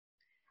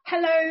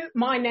Hello,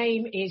 my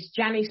name is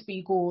Janice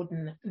B.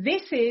 Gordon.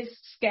 This is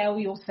Scale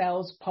Your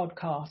Sales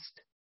podcast.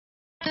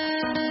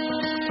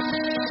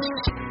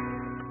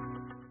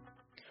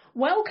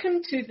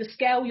 Welcome to the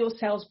Scale Your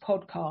Sales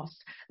podcast,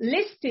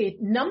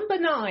 listed number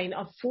 9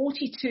 of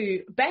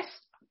 42 best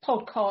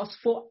podcasts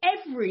for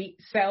every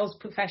sales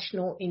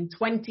professional in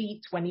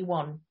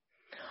 2021.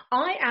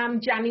 I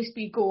am Janice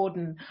B.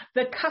 Gordon,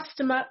 the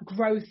customer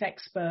growth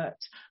expert,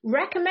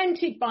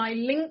 recommended by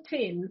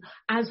LinkedIn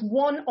as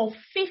one of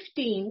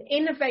 15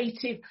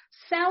 innovative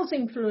sales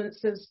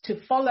influencers to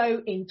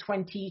follow in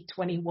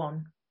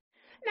 2021.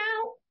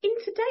 Now, in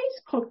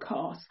today's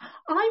podcast,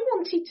 I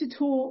wanted to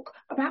talk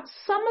about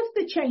some of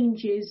the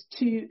changes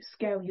to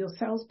Scale Your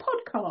Sales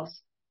podcast.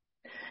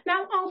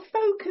 Now, our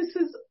focus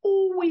has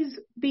always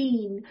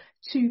been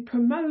to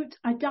promote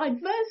a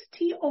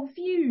diversity of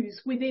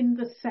views within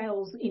the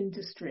sales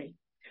industry.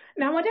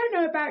 Now, I don't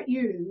know about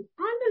you,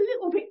 I'm a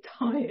little bit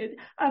tired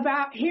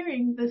about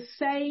hearing the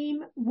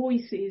same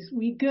voices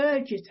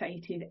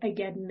regurgitated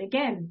again and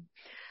again.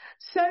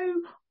 So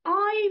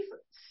I've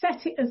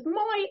set it as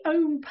my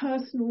own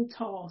personal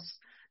task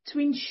to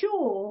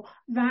ensure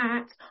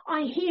that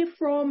I hear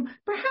from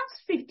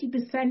perhaps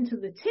 50%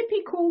 of the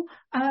typical,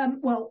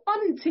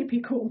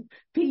 untypical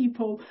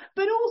people,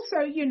 but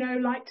also,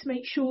 like to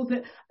make sure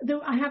that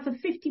I have a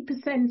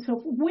 50%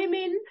 of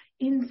women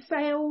in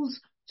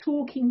sales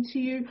talking to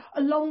you,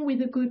 along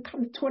with a good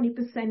kind of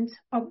 20%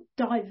 of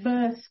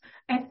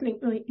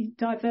ethnically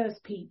diverse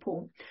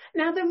people.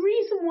 Now, the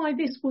reason why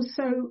this was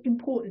so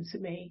important to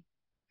me,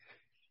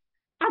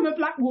 I'm a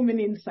black woman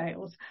in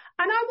sales,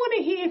 and I want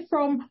to hear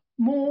from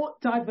more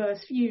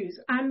diverse views.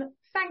 And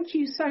thank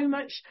you so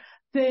much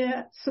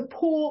the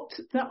support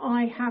that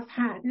I have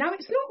had. Now,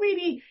 it's not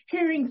really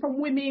hearing from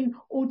women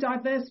or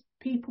diverse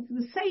people for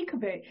the sake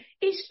of it.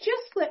 It's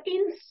just that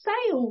in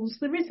sales,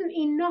 there isn't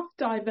enough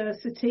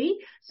diversity.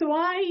 So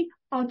I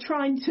are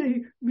trying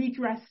to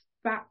redress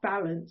that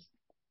balance.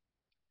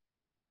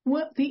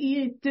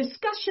 The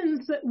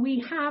discussions that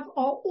we have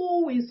are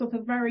always of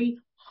a very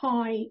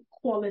high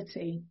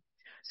quality.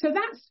 So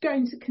that's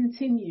going to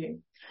continue.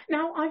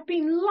 Now, I've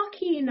been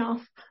lucky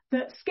enough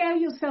that Scale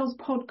Your Sales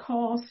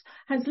podcast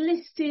has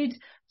listed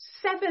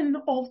 7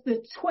 of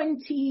the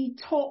 20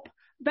 top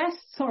best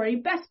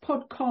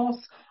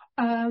podcasts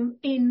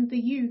in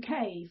the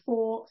UK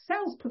for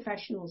sales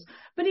professionals.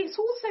 But it's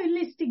also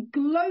listed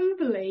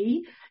globally,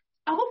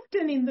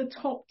 often in the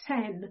top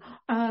 10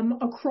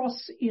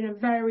 across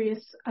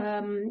various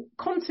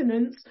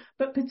continents,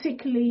 but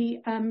particularly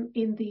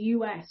in the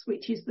US,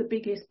 which is the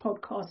biggest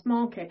podcast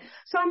market.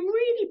 So I'm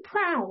really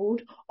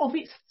proud of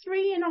its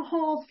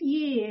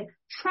 3.5-year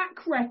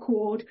track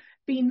record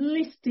being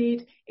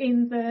listed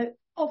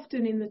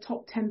often in the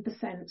top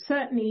 10%,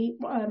 certainly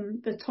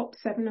the top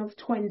 7 of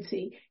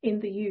 20 in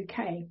the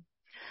UK.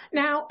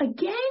 Now,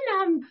 again,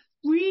 I'm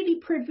really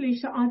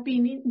privileged that I've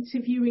been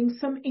interviewing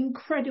some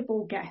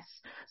incredible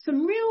guests,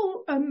 some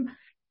real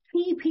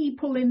key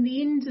people in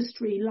the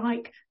industry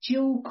like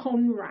Jill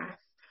Conrath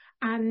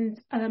and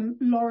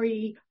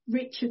Laurie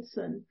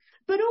Richardson,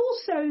 but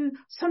also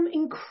some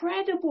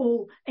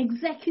incredible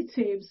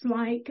executives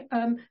like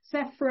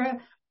Zephra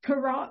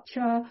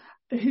Karacha,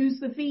 who's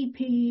the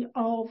VP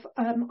of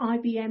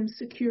IBM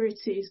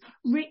Securities,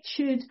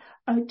 Richard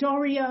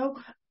Dorio,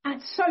 and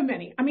so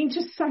many. I mean,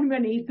 just so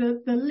many.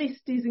 The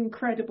list is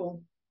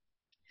incredible.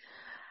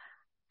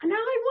 And now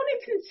I want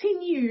to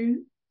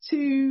continue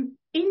to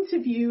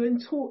interview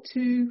and talk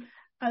to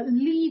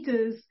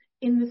leaders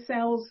in the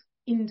sales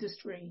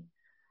industry.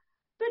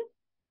 But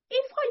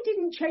if I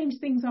didn't change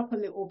things up a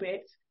little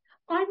bit,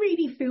 I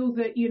really feel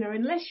that,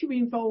 unless you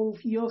involve,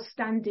 you're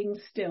standing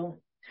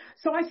still.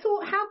 So I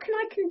thought, how can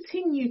I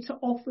continue to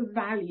offer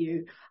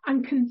value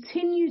and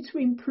continue to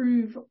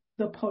improve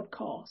the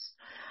podcast?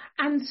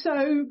 And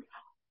so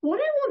what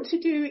I want to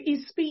do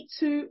is speak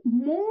to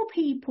more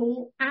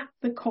people at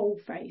the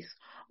coalface,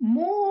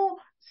 more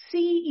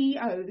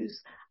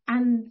CEOs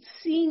and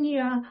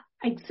senior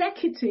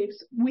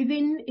executives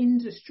within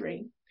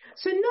industry.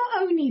 So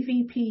not only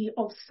VP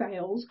of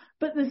sales,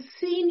 but the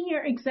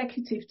senior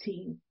executive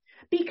team,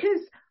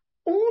 because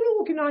all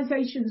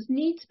organizations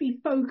need to be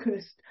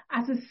focused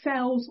as a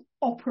sales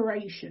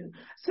operation.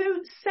 So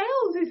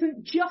sales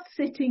isn't just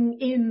sitting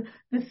in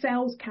the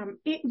sales camp.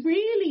 It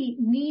really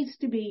needs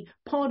to be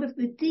part of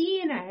the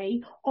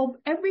DNA of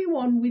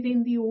everyone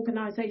within the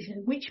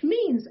organization, which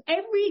means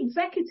every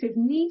executive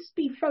needs to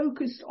be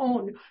focused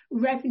on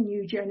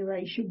revenue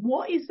generation.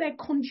 What is their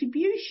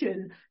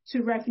contribution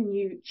to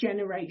revenue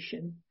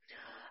generation?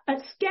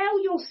 At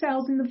Scale Your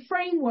Sales in the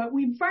framework,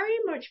 we very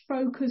much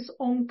focus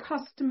on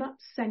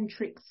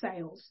customer-centric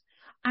sales.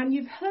 And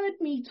you've heard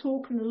me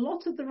talk, and a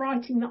lot of the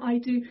writing that I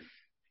do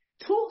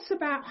talks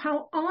about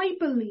how I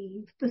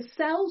believe the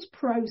sales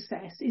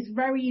process is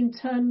very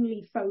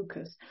internally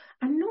focused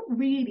and not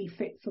really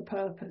fit for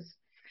purpose.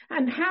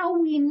 and how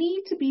we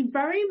need to be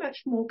very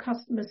much more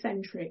customer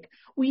centric.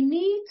 We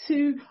need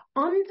to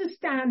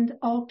understand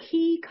our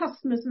key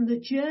customers and the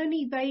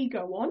journey they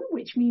go on,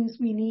 which means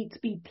we need to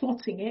be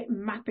plotting it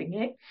and mapping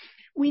it.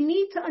 We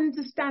need to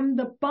understand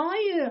the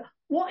buyer,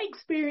 what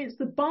experience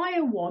the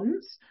buyer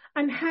wants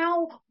and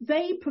how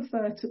they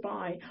prefer to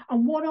buy,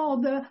 and what are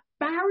the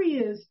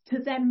barriers to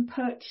them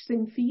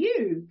purchasing for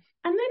you,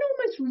 and then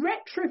almost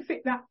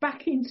retrofit that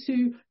back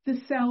into the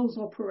sales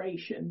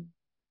operation.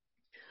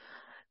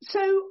 So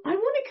I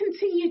want to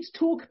continue to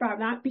talk about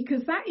that,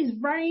 because that is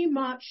very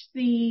much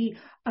the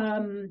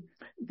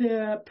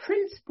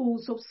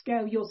principles of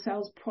Scale Your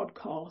Sales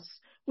podcast,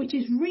 which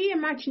is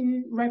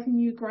reimagining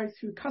revenue growth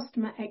through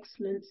customer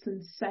excellence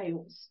and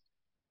sales.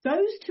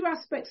 Those two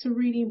aspects are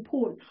really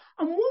important.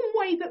 And one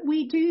way that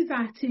we do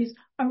that is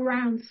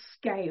around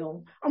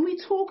scale. And we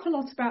talk a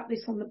lot about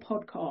this on the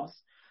podcast.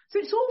 So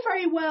it's all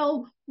very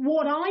well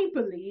what I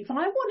believe.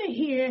 I want to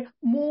hear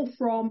more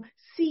from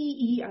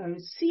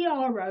CEOs,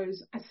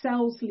 CROs,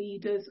 sales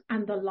leaders,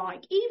 and the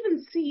like,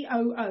 even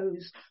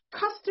COOs,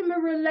 customer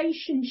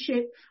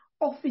relationship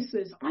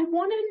officers. I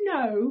want to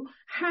know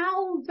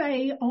how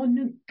they are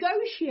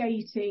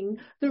negotiating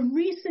the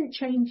recent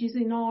changes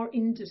in our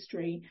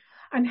industry,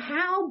 and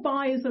how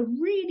buyers are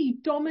really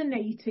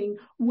dominating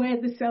where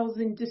the sales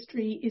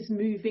industry is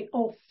moving,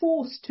 or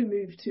forced to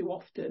move to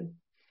often.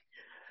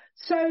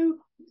 So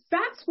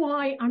that's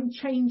why I'm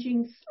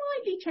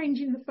slightly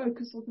changing the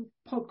focus of the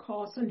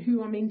podcast and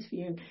who I'm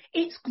interviewing.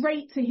 It's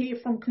great to hear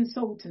from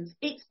consultants.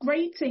 It's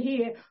great to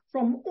hear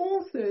from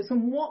authors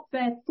and what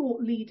their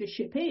thought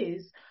leadership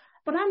is.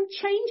 But I'm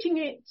changing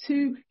it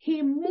to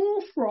hear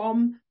more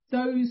from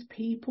those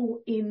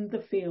people in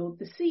the field,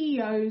 the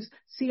CEOs,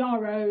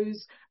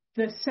 CROs,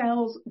 the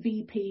sales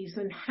VPs,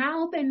 and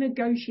how they're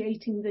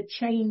negotiating the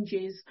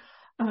changes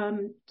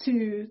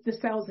to the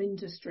sales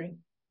industry.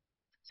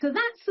 So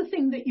that's the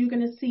thing that you're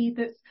going to see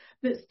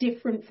that's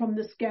different from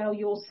the Scale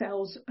Your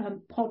Sales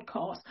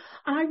podcast.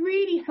 And I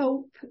really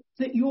hope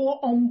that you're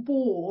on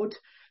board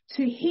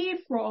to hear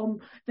from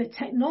the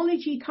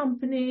technology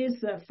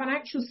companies, the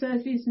financial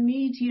services,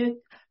 media,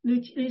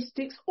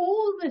 logistics,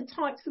 all the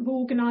types of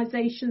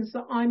organizations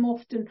that I'm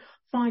often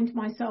find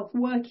myself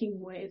working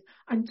with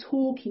and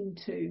talking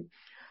to.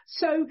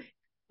 So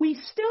we're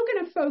still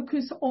going to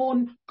focus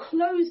on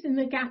closing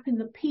the gap in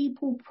the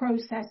people,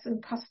 process,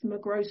 and customer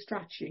growth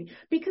strategy,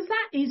 because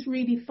that is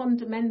really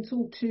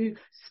fundamental to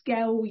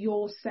Scale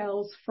Your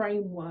Sales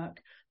framework.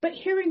 But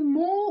hearing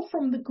more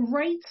from the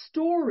great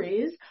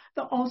stories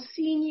that our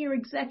senior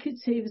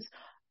executives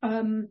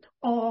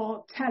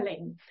are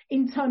telling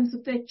in terms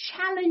of their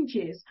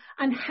challenges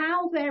and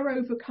how they're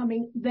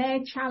overcoming their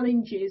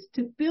challenges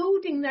to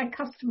building their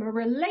customer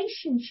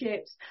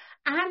relationships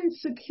and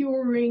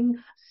securing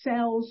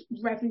sales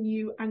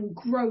revenue and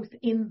growth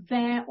in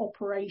their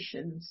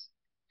operations.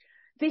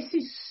 This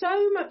is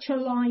so much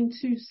aligned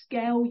to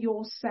Scale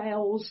Your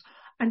Sales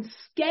and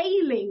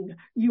scaling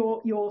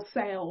your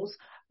sales,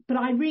 but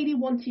I really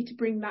wanted to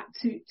bring that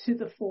to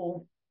the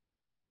fore.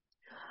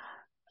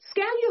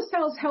 Scale Your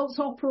Sales helps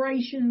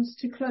operations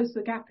to close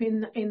the gap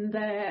in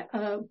their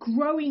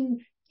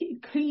growing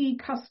key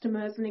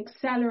customers and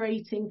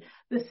accelerating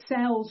the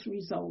sales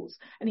results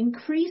and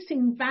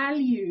increasing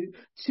value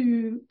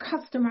to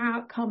customer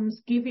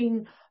outcomes,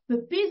 giving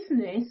the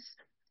business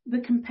the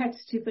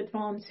competitive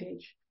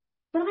advantage.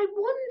 But I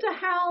wonder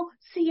how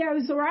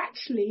CEOs are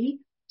actually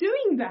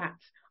doing that.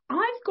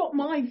 I've got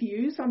my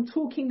views. I'm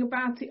talking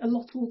about it a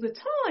lot all the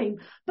time,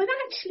 but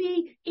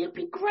actually it'd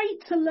be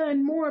great to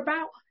learn more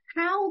about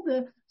how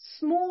the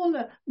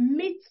smaller,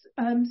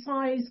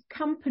 mid-sized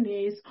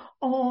companies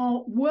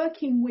are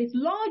working with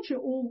larger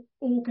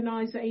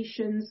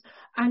organizations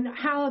and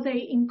how they're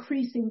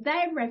increasing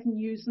their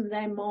revenues and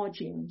their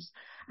margins.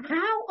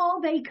 How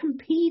are they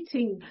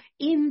competing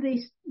in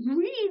this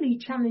really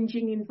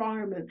challenging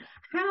environment?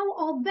 How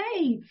are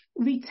they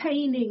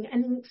retaining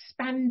and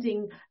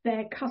expanding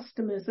their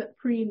customers at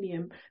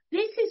premium?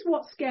 This is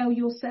what Scale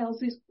Your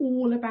Sales is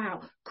all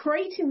about.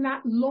 Creating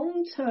that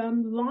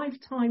long-term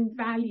lifetime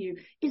value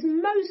is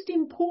most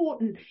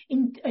important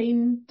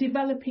in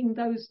developing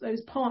those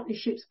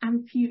partnerships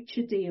and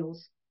future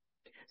deals.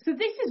 So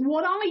this is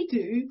what I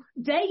do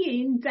day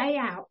in, day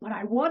out, but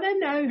I want to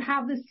know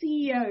how the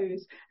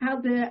CEOs, how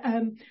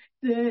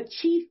the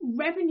chief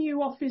revenue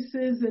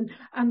officers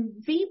and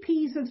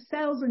VPs of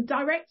sales and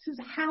directors,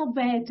 how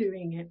they're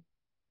doing it.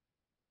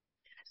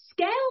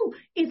 Scale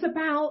is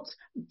about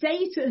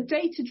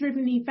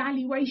data-driven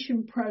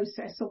evaluation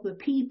process of the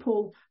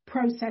people,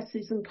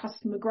 processes, and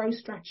customer growth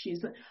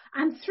strategies.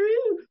 And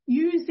through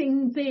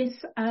using this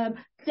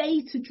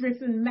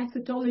data-driven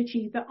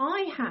methodology that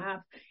I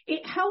have,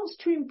 it helps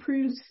to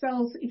improve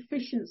sales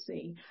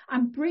efficiency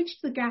and bridge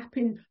the gap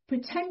in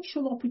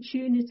potential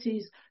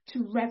opportunities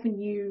to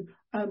revenue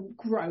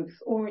growth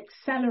or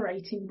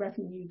accelerating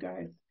revenue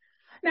growth.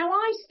 Now,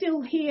 I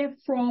still hear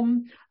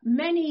from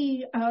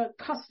many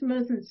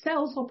customers and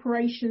sales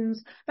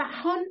operations that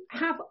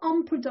have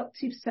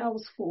unproductive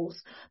sales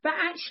force, that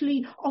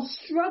actually are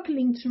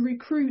struggling to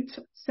recruit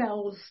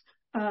sales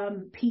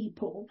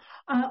people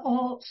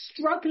are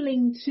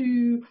struggling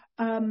to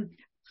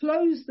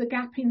close the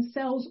gap in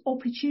sales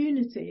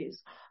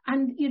opportunities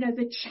and,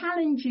 the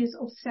challenges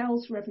of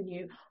sales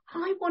revenue.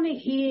 I want to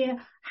hear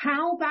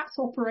how that's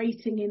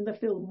operating in the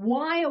field.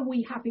 Why are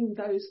we having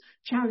those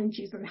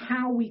challenges and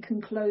how we can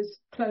close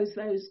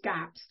those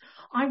gaps?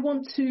 I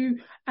want to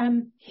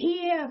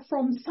hear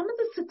from some of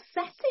the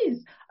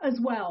successes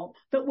as well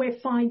that we're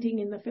finding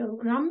in the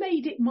field. And I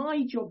made it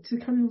my job to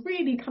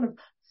really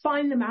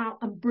find them out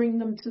and bring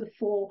them to the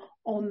fore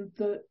on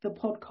the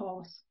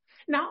podcast.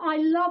 Now, I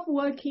love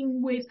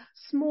working with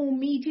small,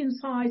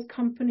 medium-sized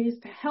companies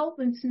to help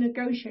them to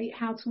negotiate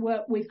how to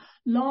work with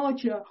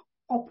larger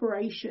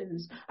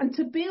operations and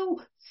to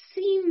build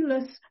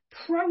seamless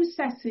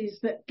processes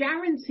that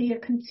guarantee a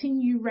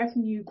continued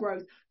revenue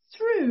growth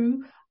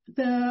through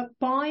the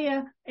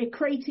buyer,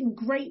 creating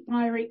great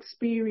buyer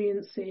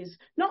experiences,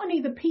 not only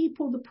the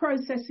people, the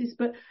processes,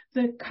 but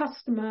the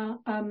customer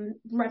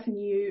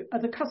revenue,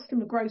 the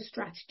customer growth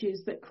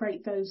strategies that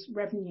create those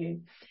revenue.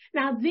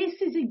 Now,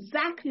 this is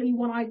exactly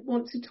what I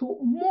want to talk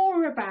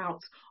more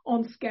about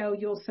on Scale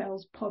Your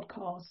Sales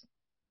podcast.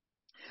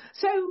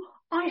 So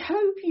I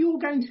hope you're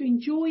going to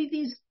enjoy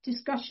these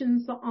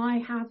discussions that I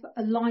have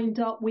lined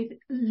up with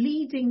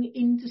leading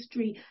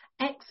industry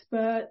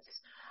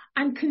experts,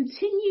 and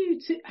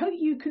hope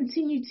you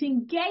continue to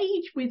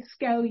engage with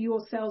Scale Your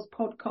Sales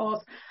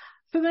podcast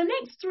for the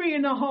next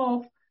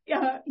 3.5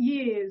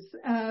 years.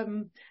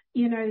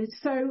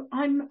 So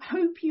I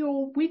hope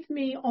you're with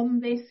me on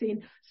this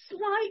in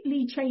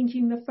slightly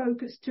changing the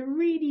focus to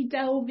really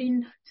delve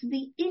into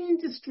the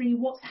industry,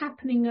 what's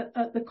happening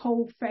at the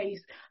cold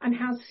face, and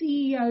how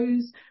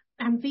CEOs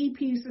and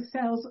VPs of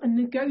sales are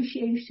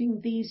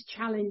negotiating these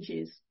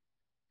challenges.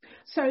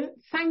 So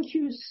thank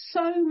you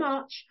so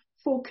much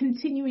for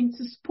continuing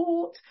to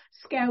support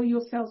Scale Your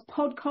Sales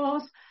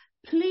podcast.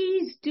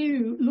 Please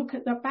do look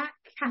at the back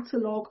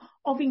catalogue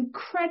of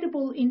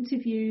incredible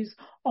interviews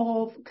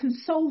of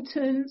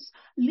consultants,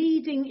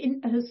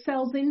 leading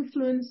sales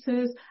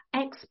influencers,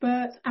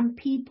 experts, and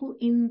people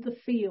in the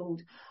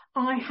field.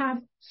 I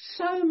have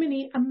so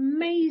many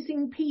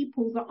amazing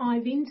people that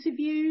I've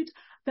interviewed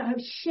that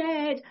have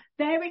shared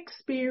their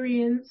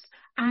experience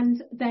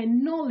and their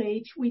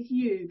knowledge with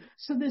you.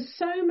 So there's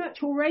so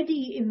much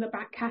already in the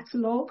back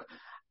catalogue,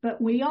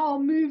 but we are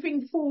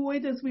moving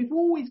forward, as we've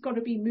always got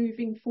to be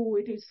moving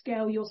forward to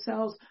Scale Your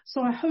Sales.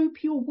 So I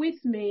hope you're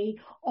with me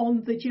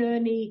on the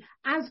journey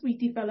as we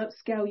develop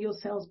Scale Your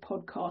Sales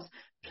podcast.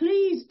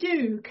 Please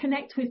do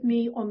connect with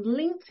me on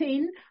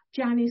LinkedIn,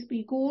 Janice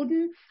B.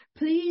 Gordon.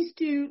 Please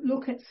do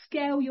look at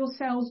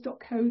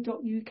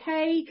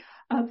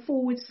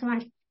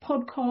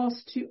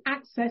scaleyoursales.co.uk/podcast to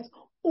access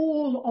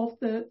all of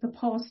the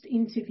past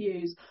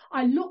interviews.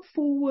 I look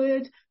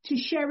forward to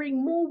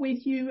sharing more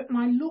with you, and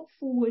I look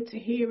forward to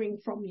hearing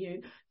from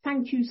you.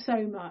 Thank you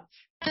so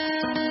much.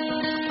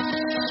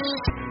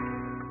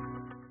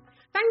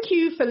 Thank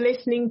you for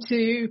listening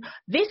to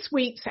this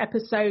week's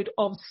episode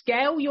of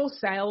Scale Your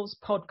Sales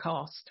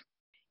podcast.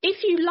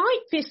 If you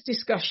like this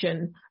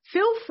discussion,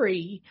 feel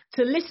free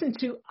to listen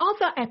to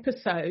other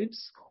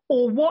episodes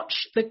or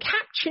watch the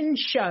captioned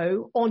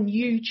show on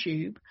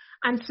YouTube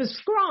and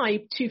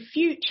subscribe to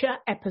future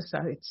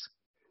episodes.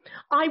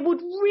 I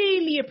would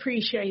really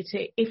appreciate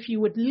it if you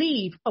would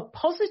leave a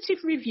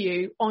positive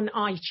review on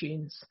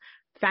iTunes.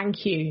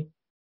 Thank you.